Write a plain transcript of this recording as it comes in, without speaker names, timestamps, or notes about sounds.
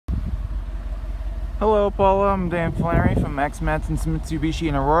Hello Paula, I'm Dan Flannery from Madsen's Mitsubishi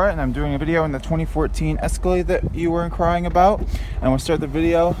in Aurora, and I'm doing a video on the 2014 Escalade that you were inquiring about. And we'll start the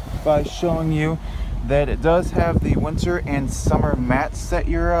video by showing you that it does have the winter and summer mats that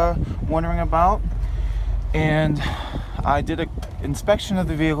you're wondering about. And I did an inspection of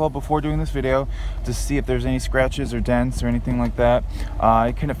the vehicle before doing this video to see if there's any scratches or dents or anything like that.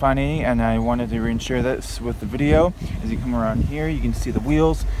 I couldn't find any, and I wanted to reinsure this with the video. As you come around here, you can see the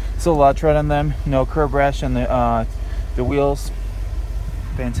wheels. Still a lot of tread on them. No curb rash on the wheels.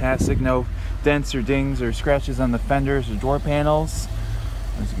 Fantastic. No dents or dings or scratches on the fenders or door panels.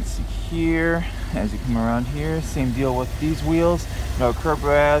 As you can see here, as you come around here, same deal with these wheels. No curb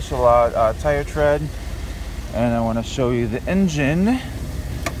rash, a lot tire tread. And I want to show you the engine.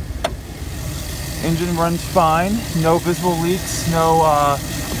 Engine runs fine. No visible leaks, no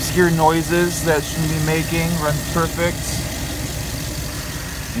obscure noises that shouldn't be making. Runs perfect.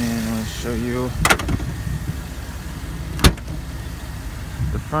 And I want to show you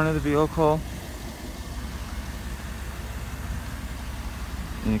the front of the vehicle.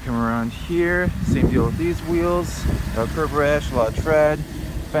 And you come around here, same deal with these wheels. No curb rash, a lot of tread.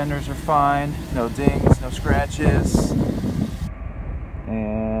 Fenders are fine, no dings, no scratches.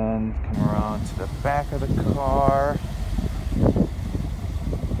 And come around to the back of the car.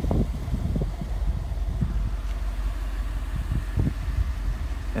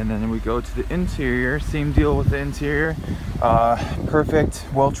 And then we go to the interior, same deal with the interior. Perfect,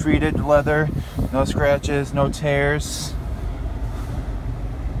 well-treated leather, no scratches, no tears.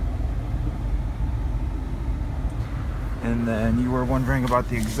 And then you were wondering about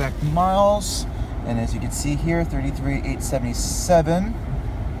the exact miles, and as you can see here, 33,877.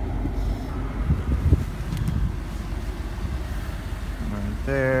 Right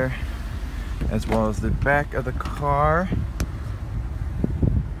there, as well as the back of the car.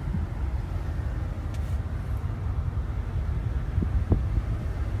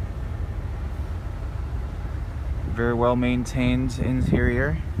 Very well maintained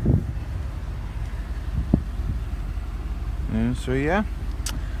interior. And so yeah,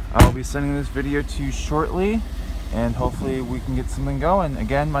 I'll be sending this video to you shortly, and hopefully we can get something going.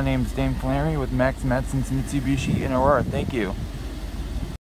 Again, my name is Dan Flannery with Madsen's Mitsubishi in Aurora. Thank you.